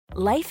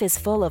Life is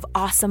full of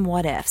awesome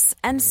what-ifs,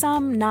 and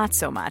some not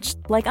so much,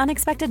 like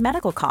unexpected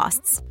medical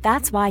costs.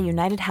 That's why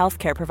United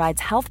Healthcare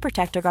provides Health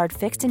Protector Guard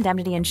fixed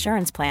indemnity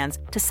insurance plans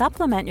to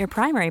supplement your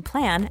primary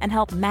plan and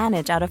help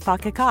manage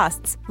out-of-pocket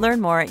costs.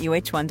 Learn more at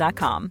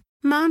uh1.com.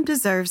 Mom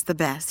deserves the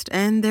best,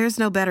 and there's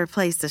no better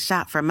place to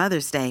shop for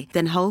Mother's Day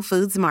than Whole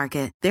Foods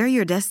Market. They're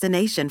your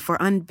destination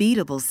for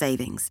unbeatable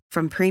savings,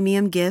 from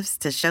premium gifts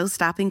to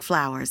show-stopping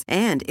flowers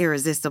and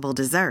irresistible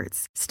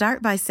desserts.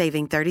 Start by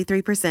saving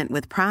 33%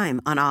 with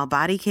Prime on all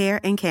body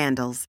care and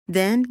candles.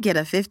 Then get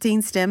a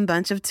 15-stem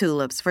bunch of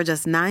tulips for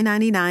just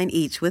 $9.99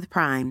 each with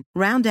Prime.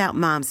 Round out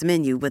Mom's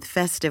menu with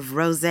festive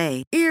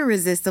rosé,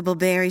 irresistible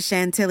berry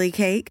chantilly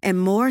cake,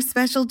 and more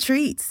special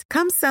treats.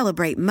 Come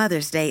celebrate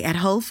Mother's Day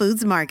at Whole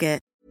Foods Market.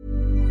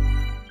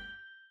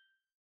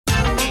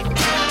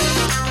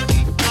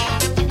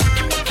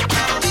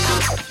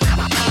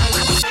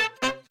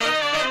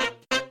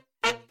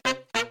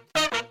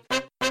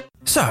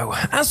 So,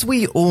 as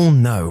we all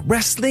know,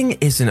 wrestling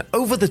is an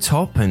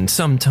over-the-top and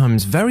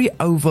sometimes very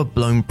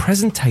overblown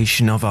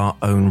presentation of our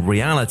own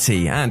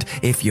reality, and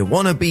if you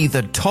want to be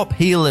the top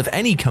heel of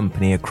any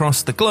company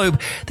across the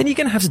globe, then you're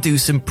going to have to do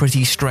some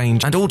pretty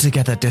strange and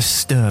altogether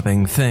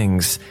disturbing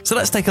things. So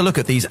let's take a look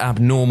at these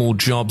abnormal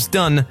jobs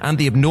done and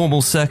the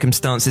abnormal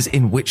circumstances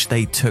in which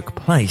they took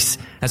place.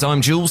 As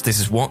I'm Jules, this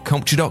is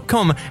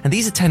WhatCulture.com, and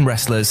these are 10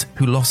 wrestlers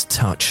who lost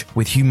touch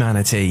with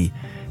humanity.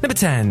 Number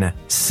 10,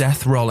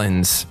 Seth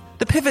Rollins.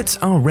 The pivots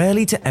are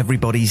rarely to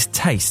everybody's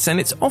tastes, and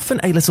it's often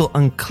a little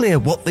unclear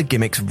what the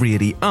gimmicks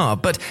really are,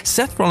 but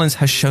Seth Rollins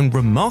has shown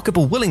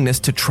remarkable willingness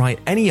to try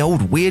any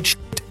old weird shit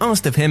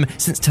asked of him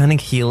since turning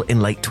heel in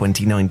late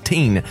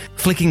 2019.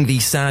 Flicking the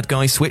sad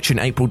guy switch in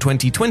April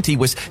 2020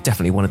 was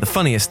definitely one of the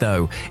funniest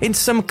though. In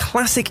some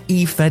classic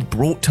E-Fed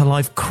brought to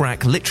life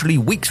crack, literally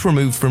weeks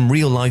removed from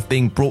real life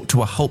being brought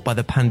to a halt by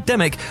the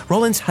pandemic,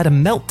 Rollins had a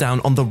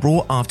meltdown on the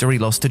Raw after he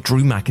lost to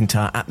Drew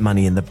McIntyre at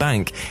Money in the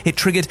Bank. It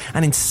triggered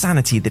an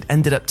insanity that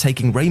ended up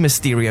taking Rey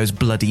Mysterio's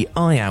bloody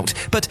eye out,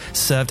 but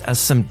served as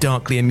some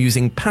darkly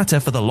amusing patter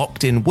for the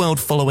locked-in world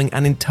following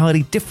an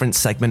entirely different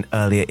segment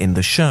earlier in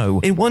the show.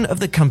 In one of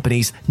the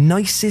company's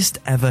nicest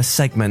ever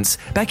segments,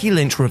 Becky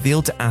Lynch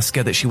revealed to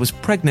Asuka that she was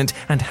pregnant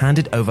and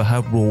handed over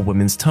her Raw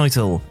Women's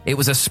title. It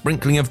was a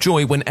sprinkling of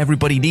joy when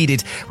everybody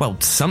needed, well,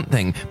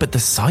 something, but the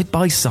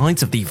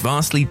side-by-sides of the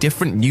vastly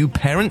different new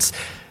parents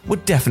were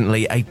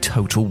definitely a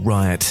total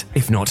riot,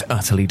 if not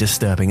utterly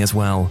disturbing as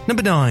well.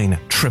 Number 9,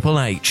 Triple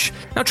H.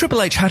 Now,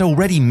 Triple H had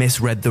already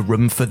misread the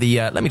room for the,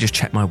 let me just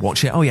check my watch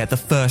here. Oh yeah, the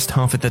first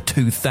half of the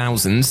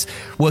 2000s,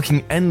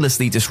 working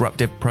endlessly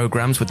disruptive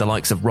programs with the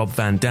likes of Rob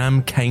Van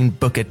Dam, Kane,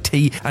 Booker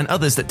T, and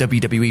others that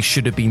WWE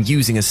should have been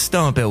using as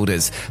star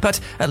builders. But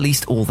at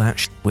least all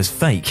that was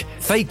fake.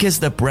 Fake as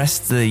the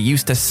breasts that he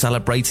used to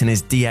celebrate in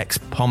his DX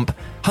pomp.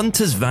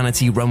 Hunter's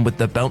vanity run with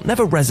the belt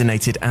never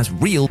resonated as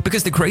real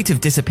because the creative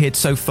disappeared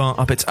so far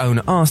up its own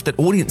arse that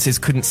audiences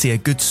couldn't see a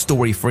good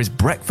story for his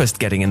breakfast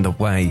getting in the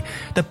way.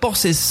 The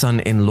boss's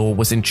son-in-law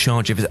was in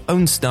charge of his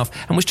own stuff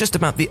and was just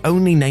about the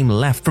only name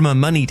left from a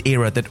moneyed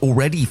era that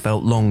already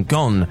felt long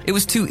gone. It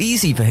was too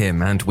easy for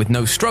him, and with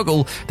no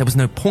struggle, there was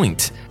no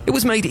point. It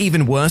was made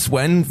even worse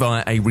when,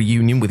 via a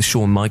reunion with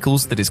Shawn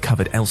Michaels that is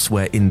covered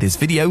elsewhere in this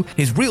video,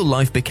 his real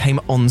life became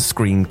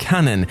on-screen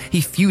canon.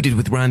 He feuded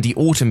with Randy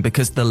Orton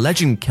because the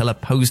Legend Killer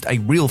posed a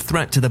real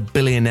threat to the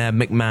billionaire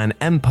McMahon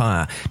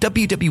empire.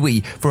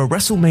 WWE, for a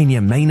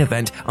WrestleMania main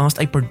event,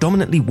 asked a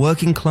predominantly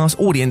working-class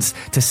audience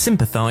to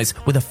sympathize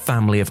with a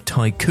family of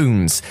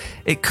tycoons.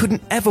 It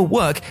couldn't ever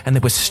work, and they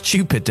were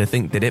stupid to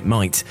think that it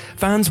might.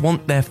 Fans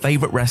want their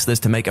favorite wrestlers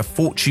to make a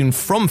fortune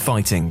from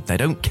fighting. They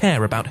don't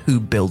care about who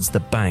builds the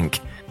bank.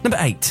 Number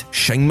 8,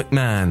 Shane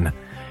McMahon.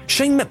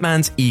 Shane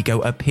McMahon's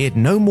ego appeared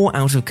no more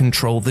out of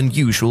control than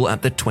usual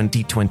at the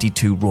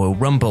 2022 Royal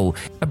Rumble.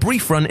 A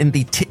brief run in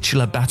the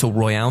titular Battle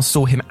Royale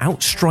saw him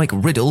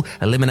outstrike Riddle,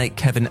 eliminate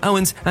Kevin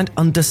Owens, and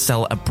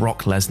undersell a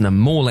Brock Lesnar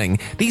mauling.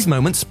 These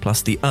moments,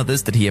 plus the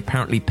others that he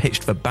apparently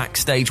pitched for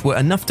backstage, were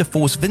enough to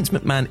force Vince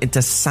McMahon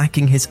into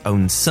sacking his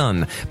own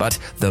son. But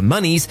the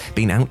money's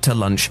been out to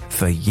lunch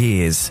for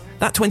years.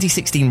 That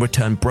 2016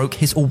 return broke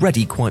his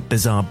already quite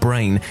bizarre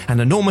brain.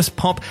 An enormous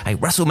pop, a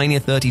WrestleMania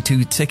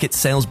 32 ticket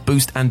sales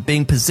boost, and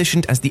being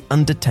positioned as The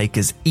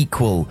Undertaker's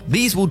equal.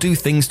 These will do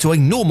things to a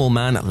normal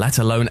man, let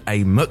alone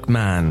a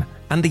McMahon.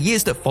 And the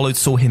years that followed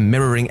saw him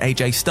mirroring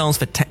AJ Styles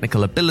for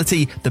technical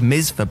ability, The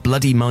Miz for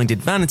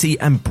bloody-minded vanity,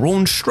 and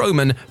Braun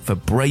Strowman for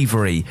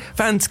bravery.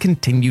 Fans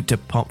continued to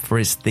pop for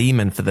his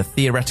theme and for the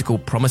theoretical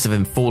promise of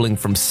him falling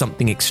from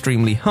something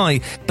extremely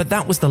high, but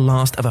that was the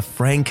last of a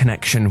fraying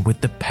connection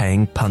with the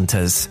paying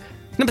punters.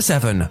 Number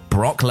 7,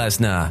 Brock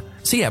Lesnar.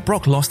 So yeah,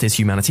 Brock lost his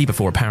humanity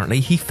before apparently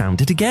he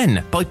found it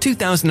again. By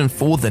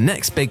 2004, the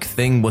next big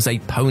thing was a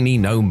pony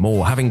no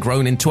more, having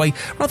grown into a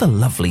rather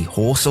lovely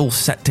horse all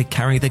set to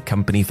carry the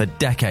company for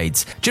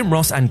decades. Jim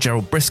Ross and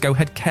Gerald Briscoe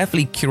had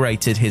carefully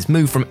curated his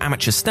move from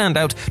amateur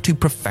standout to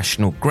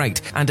professional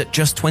great, and at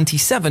just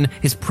 27,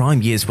 his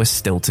prime years were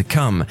still to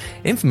come.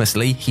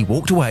 Infamously, he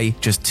walked away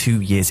just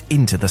 2 years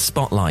into the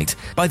spotlight.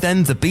 By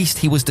then, the beast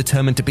he was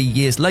determined to be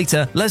years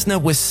later,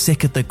 Lesnar was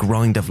sick of the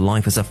grind of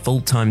life as a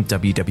full-time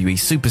WWE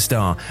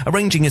superstar.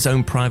 Arranging his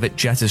own private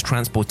jet as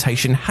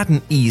transportation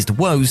hadn't eased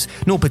woes,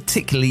 nor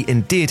particularly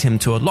endeared him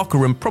to a locker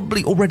room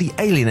probably already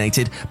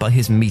alienated by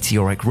his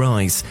meteoric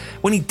rise.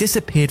 When he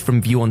disappeared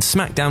from view on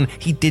SmackDown,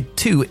 he did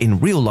too in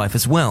real life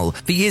as well.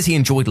 For years he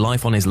enjoyed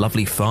life on his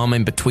lovely farm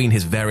in between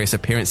his various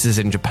appearances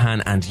in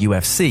Japan and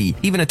UFC.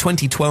 Even a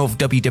 2012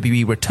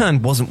 WWE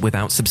return wasn't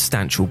without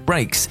substantial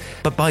breaks.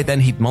 But by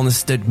then he'd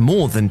monstered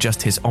more than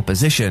just his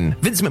opposition.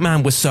 Vince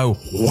McMahon was so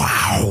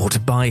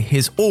wowed by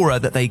his aura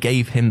that they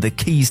gave him the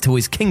keys to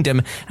his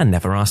kingdom and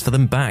never asked for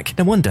them back.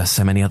 No wonder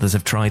so many others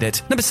have tried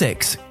it. Number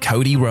 6.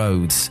 Cody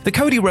Rhodes. The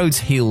Cody Rhodes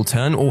heel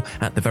turn, or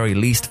at the very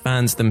least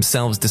fans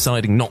themselves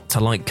deciding not to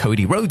like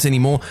Cody Rhodes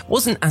anymore,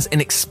 wasn't as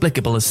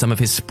inexplicable as some of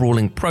his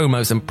sprawling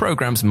promos and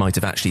programs might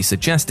have actually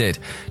suggested.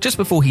 Just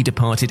before he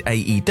departed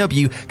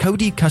AEW,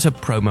 Cody cut a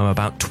promo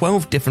about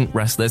 12 different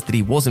wrestlers that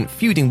he wasn't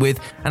feuding with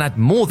and had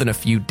more than a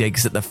few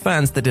digs at the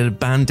fans that had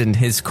abandoned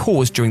his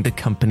cause during the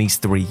company's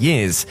 3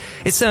 years.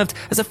 It served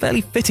as a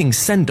fairly fitting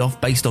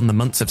send-off based on the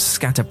months of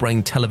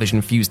scatterbrained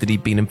television feuds that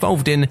he'd been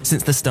involved in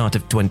since the start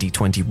of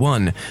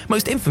 2021.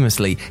 Most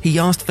infamously, he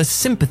asked for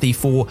sympathy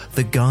for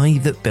the guy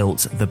that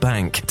built the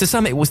bank. To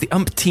some, it was the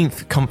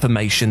umpteenth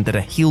confirmation that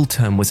a heel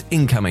turn was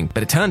incoming,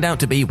 but it turned out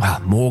to be, well,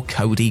 more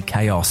Cody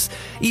chaos.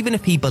 Even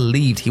if he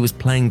believed he was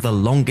playing the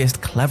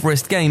longest,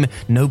 cleverest game,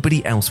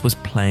 nobody else was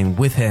playing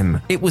with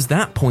him. It was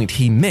that point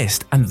he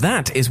missed, and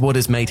that is what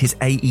has made his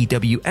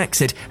AEW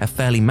exit a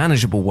fairly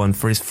manageable one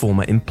for his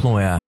former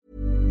employer.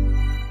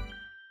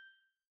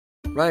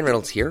 Ryan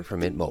Reynolds here from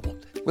Mint Mobile.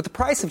 With the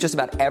price of just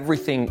about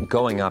everything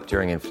going up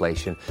during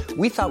inflation,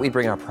 we thought we'd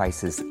bring our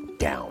prices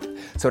down.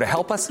 So to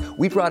help us,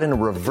 we brought in a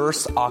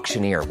reverse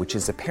auctioneer, which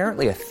is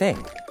apparently a thing.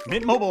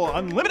 Mint Mobile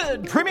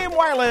Unlimited Premium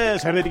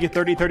Wireless. How to get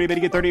 30, 30, bit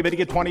to get 30, bit to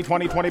get 20,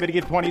 20, 20, bit to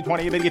get 20,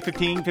 20, bit to get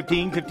 15,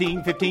 15,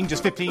 15, 15,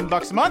 just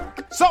 $15 a month?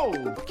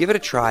 Sold! Give it a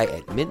try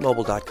at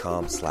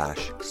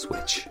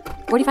mintmobile.com/switch.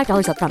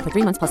 $45 up front for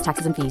 3 months plus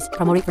taxes and fees.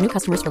 Promo rate for new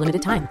customers for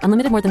limited time.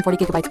 Unlimited more than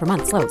 40 gigabytes per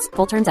month. Slows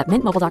full terms at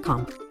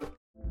mintmobile.com.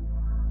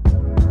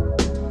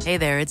 Hey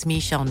there, it's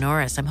Michelle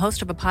Norris. I'm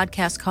host of a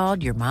podcast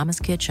called Your Mama's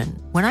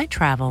Kitchen. When I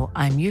travel,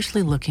 I'm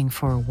usually looking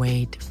for a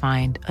way to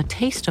find a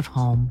taste of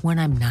home when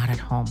I'm not at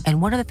home.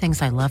 And one of the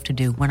things I love to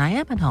do when I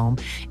am at home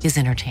is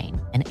entertain.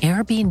 And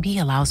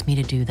Airbnb allows me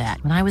to do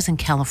that. When I was in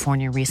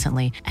California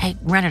recently, I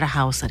rented a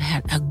house that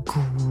had a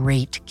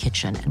great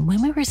kitchen. And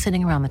when we were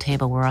sitting around the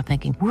table, we were all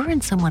thinking, we're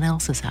in someone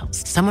else's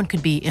house. Someone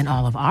could be in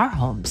all of our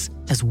homes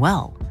as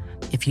well.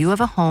 If you have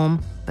a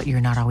home, but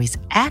you're not always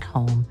at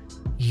home,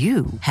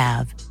 you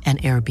have an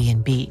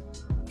Airbnb.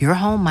 Your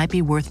home might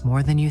be worth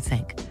more than you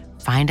think.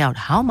 Find out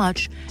how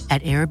much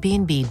at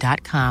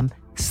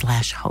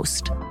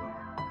airbnb.com/host.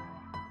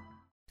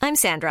 I'm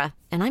Sandra,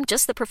 and I'm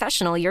just the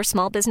professional your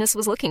small business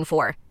was looking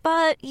for.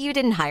 But you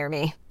didn't hire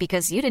me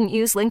because you didn't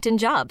use LinkedIn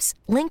Jobs.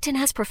 LinkedIn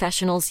has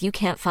professionals you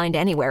can't find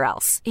anywhere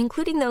else,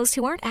 including those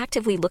who aren't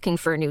actively looking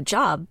for a new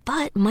job,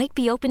 but might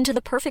be open to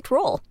the perfect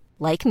role,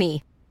 like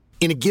me.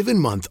 In a given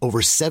month,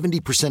 over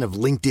 70% of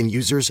LinkedIn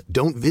users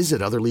don't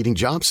visit other leading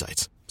job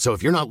sites. So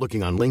if you're not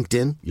looking on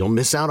LinkedIn, you'll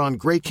miss out on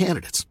great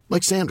candidates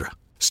like Sandra.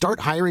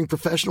 Start hiring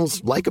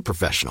professionals like a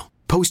professional.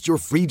 Post your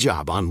free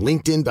job on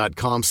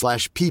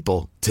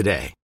linkedin.com/people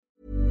today.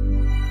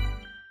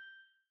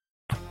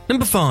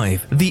 Number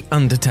 5. The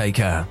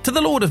Undertaker. To the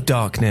Lord of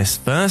Darkness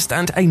first,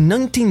 and a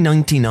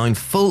 1999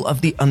 full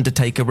of The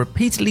Undertaker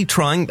repeatedly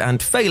trying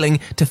and failing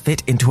to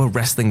fit into a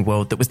wrestling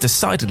world that was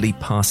decidedly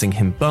passing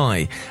him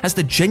by. As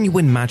the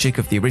genuine magic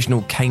of the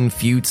original Kane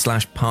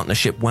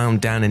feud/partnership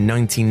wound down in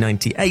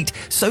 1998,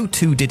 so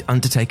too did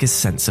Undertaker's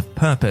sense of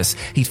purpose.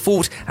 He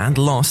fought and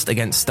lost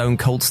against Stone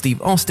Cold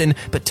Steve Austin,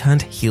 but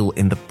turned heel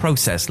in the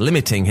process,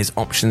 limiting his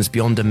options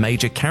beyond a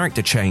major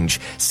character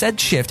change. Said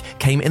shift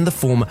came in the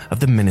form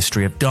of the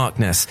Ministry of Darkness,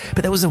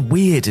 but there was a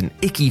weird and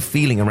icky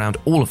feeling around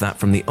all of that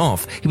from the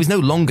off. He was no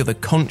longer the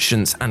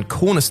conscience and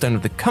cornerstone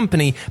of the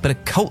company, but a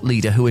cult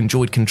leader who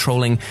enjoyed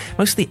controlling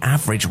mostly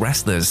average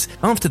wrestlers.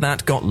 After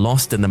that, got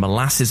lost in the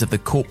molasses of the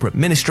corporate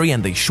ministry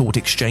and the short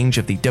exchange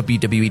of the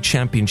WWE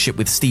Championship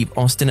with Steve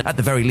Austin at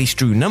the very least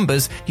drew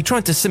numbers. He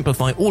tried to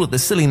simplify all of the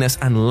silliness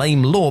and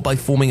lame lore by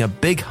forming a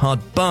big hard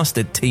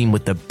bastard team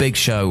with the Big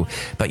Show.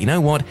 But you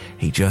know what?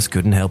 He just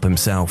couldn't help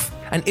himself.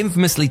 An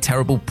infamously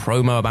terrible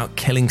promo about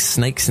killing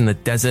snakes in the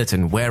desert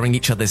and wearing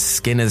each other's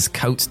skin as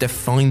coats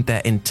defined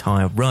their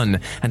entire run,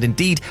 and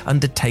indeed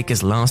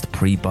Undertaker's last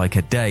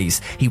pre-biker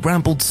days. He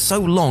rambled so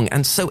long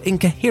and so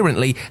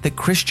incoherently that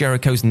Chris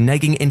Jericho's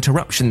nagging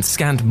interruptions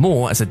scanned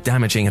more as a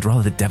damaging and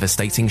rather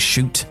devastating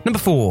shoot. Number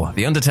 4.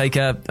 The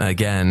Undertaker,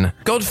 again.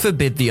 God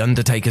forbid the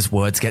Undertaker's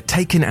words get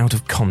taken out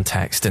of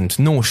context, and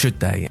nor should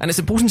they. And it's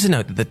important to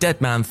note that the dead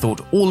man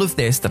thought all of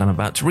this that I'm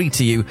about to read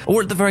to you,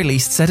 or at the very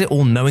least said it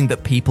all knowing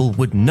that people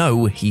would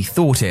know he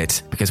thought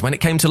it. Because when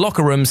it came to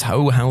locker rooms,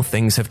 oh how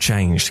things have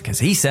changed. Because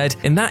he said,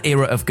 in that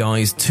era of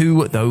guys,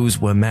 too, those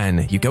were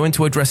men. You go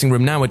into a dressing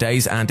room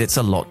nowadays and it's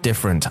a lot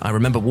different. I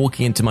remember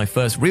walking into my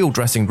first real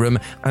dressing room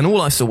and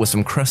all I saw was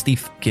some crusty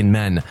fucking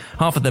men.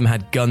 Half of them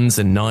had guns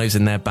and knives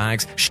in their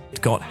bags.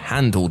 Shit got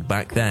handled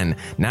back then.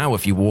 Now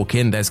if you walk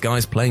in, there's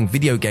guys playing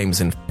video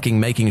games and fucking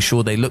making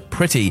sure they look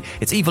pretty.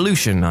 It's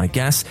evolution, I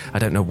guess. I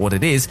don't know what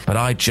it is, but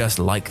I just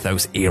like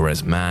those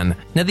eras, man.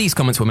 Now these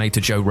comments were made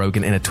to Joe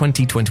Rogan in a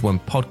 2021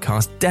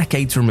 podcast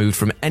decades removed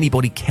from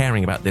anybody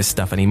caring about this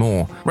stuff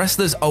anymore.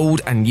 Wrestlers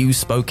old and new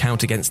spoke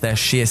out against their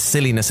sheer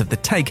silliness of the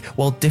take,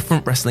 while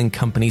different wrestling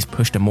companies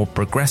pushed a more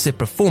progressive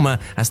performer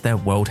as their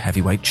world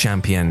heavyweight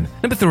champion.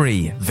 Number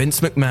 3, Vince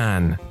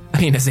McMahon. I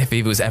mean, as if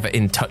he was ever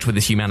in touch with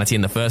his humanity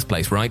in the first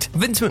place, right?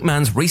 Vince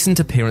McMahon's recent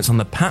appearance on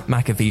the Pat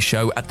McAfee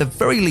show at the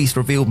very least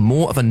revealed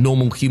more of a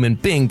normal human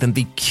being than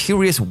the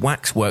curious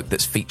waxwork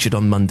that's featured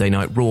on Monday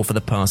Night Raw for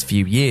the past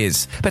few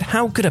years. But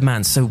how could a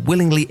man so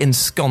willingly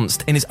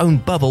ensconced in his own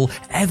bubble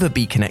ever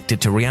be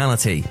connected to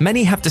reality?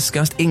 Many have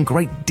discussed in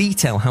great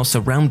detail how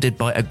surrounded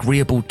by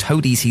agreeable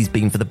toadies he's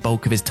been for the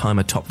bulk of his time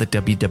atop the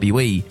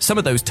WWE. Some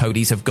of those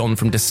toadies have gone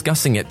from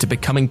discussing it to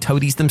becoming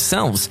toadies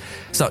themselves.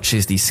 Such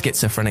is the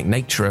schizophrenic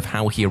nature of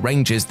how he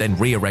arranges then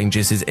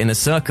rearranges his inner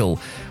circle.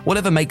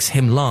 Whatever makes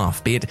him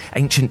laugh, be it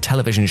ancient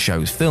television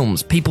shows,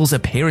 films, people's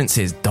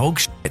appearances, dog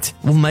shit,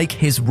 will make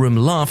his room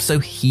laugh so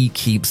he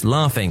keeps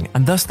laughing.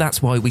 And thus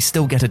that's why we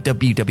still get a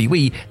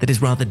WWE that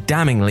is rather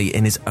damningly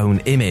in his own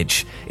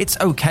image. It's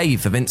okay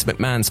for Vince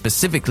McMahon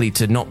specifically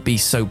to not be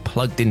so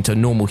plugged into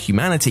normal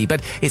humanity,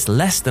 but it's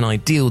less than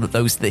ideal that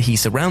those that he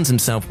surrounds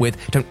himself with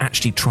don't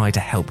actually try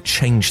to help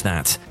change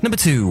that. Number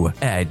 2,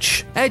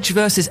 Edge. Edge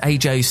versus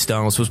AJ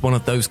Styles was one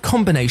of those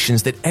combinations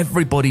that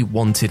everybody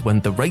wanted when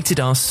the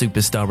rated R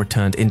superstar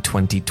returned in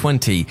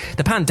 2020.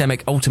 The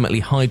pandemic ultimately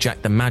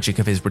hijacked the magic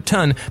of his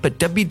return, but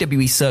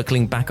WWE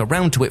circling back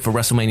around to it for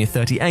WrestleMania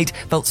 38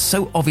 felt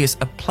so obvious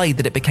a play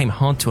that it became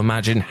hard to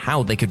imagine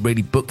how they could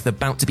really book the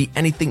bout to be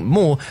anything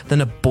more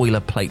than a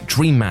boilerplate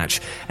dream match.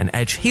 An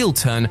Edge heel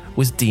turn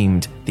was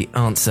deemed the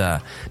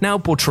answer. Now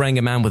portraying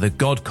a man with a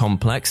god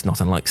complex, not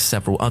unlike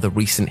several other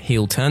recent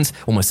heel turns,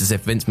 almost as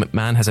if Vince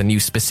McMahon has a new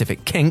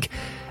specific kink,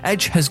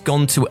 Edge has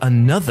gone to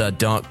another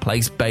dark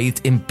place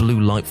bathed in blue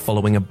light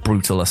following a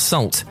brutal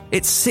assault.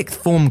 It's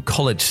sixth form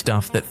college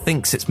stuff that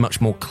thinks it's much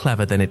more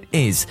clever than it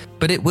is,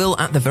 but it will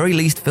at the very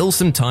least fill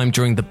some time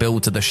during the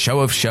build to the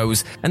show of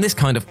shows, and this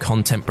kind of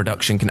content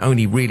production can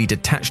only really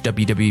detach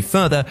WWE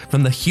further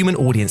from the human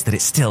audience that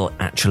it still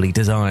actually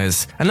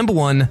desires. And number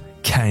 1,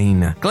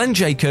 Kane. Glenn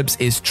Jacobs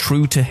is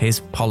true to his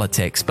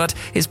politics, but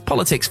his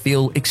politics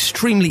feel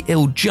extremely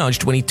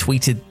ill-judged when he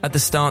tweeted at the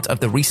start of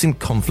the recent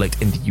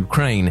conflict in the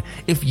Ukraine.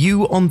 If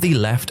you on the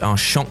left are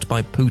shocked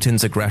by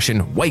Putin's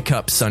aggression, wake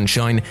up,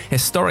 sunshine.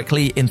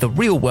 Historically, in the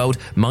real world,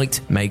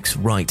 might makes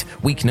right.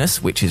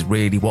 Weakness, which is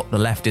really what the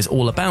left is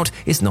all about,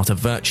 is not a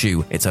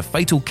virtue. It's a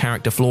fatal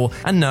character flaw,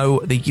 and no,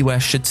 the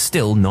US should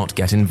still not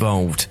get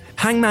involved.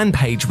 Hangman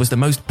Page was the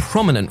most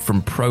prominent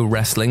from pro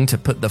wrestling to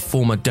put the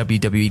former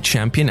WWE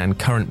champion and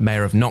current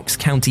mayor of Knox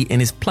County in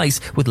his place,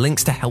 with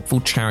links to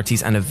helpful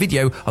charities and a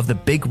video of the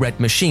Big Red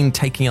Machine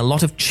taking a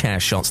lot of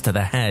chair shots to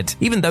the head.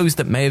 Even those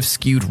that may have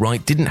skewed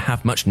right didn't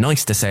have much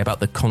nice to say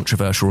about the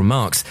controversial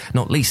remarks,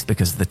 not least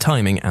because of the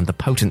timing and the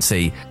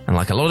potency. And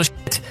like a lot of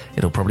shit,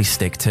 it'll probably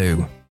stick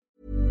too.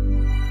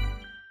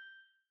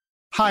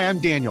 Hi, I'm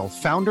Daniel,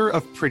 founder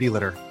of Pretty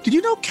Litter. Did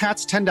you know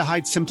cats tend to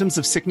hide symptoms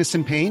of sickness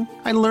and pain?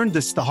 I learned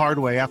this the hard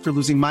way after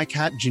losing my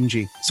cat,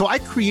 Gingy. So I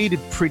created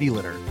Pretty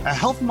Litter, a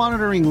health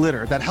monitoring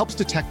litter that helps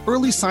detect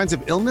early signs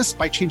of illness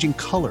by changing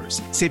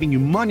colors, saving you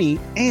money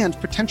and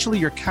potentially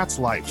your cat's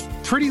life.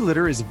 Pretty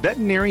Litter is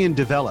veterinarian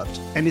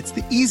developed, and it's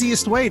the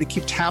easiest way to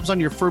keep tabs on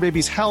your fur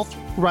baby's health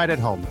right at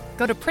home.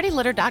 Go to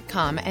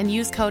prettylitter.com and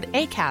use code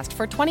ACAST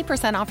for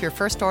 20% off your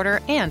first order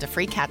and a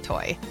free cat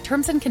toy.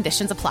 Terms and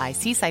conditions apply.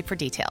 See site for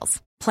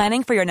details.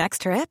 Planning for your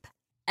next trip?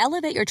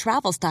 Elevate your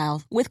travel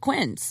style with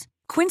Quince.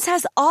 Quince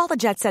has all the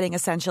jet-setting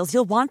essentials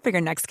you'll want for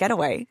your next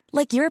getaway,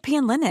 like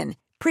European linen,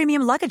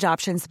 premium luggage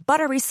options,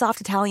 buttery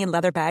soft Italian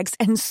leather bags,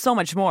 and so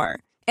much more.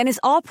 And is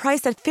all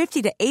priced at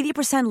 50 to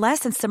 80% less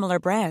than similar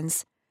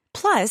brands.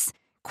 Plus,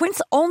 Quince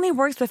only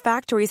works with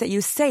factories that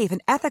use safe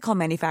and ethical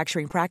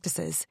manufacturing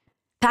practices.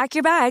 Pack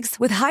your bags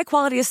with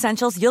high-quality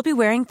essentials you'll be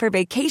wearing for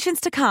vacations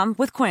to come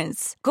with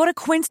Quince. Go to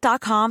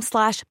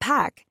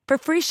quince.com/pack for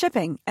free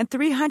shipping and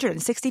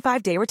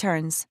 365-day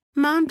returns.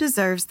 Mom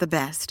deserves the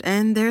best,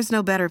 and there's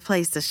no better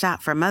place to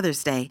shop for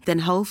Mother's Day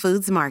than Whole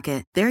Foods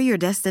Market. They're your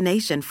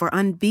destination for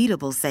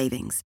unbeatable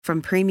savings,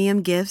 from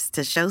premium gifts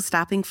to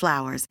show-stopping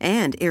flowers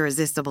and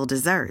irresistible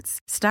desserts.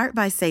 Start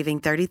by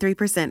saving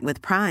 33%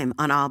 with Prime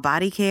on all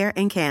body care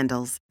and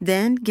candles.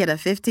 Then get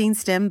a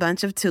 15-stem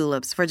bunch of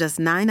tulips for just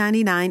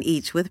 $9.99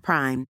 each with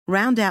Prime.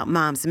 Round out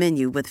Mom's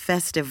menu with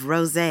festive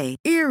rosé,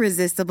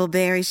 irresistible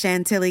berry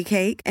chantilly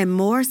cake, and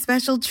more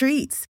special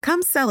treats.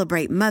 Come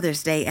celebrate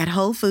Mother's Day at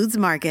Whole Foods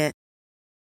Market.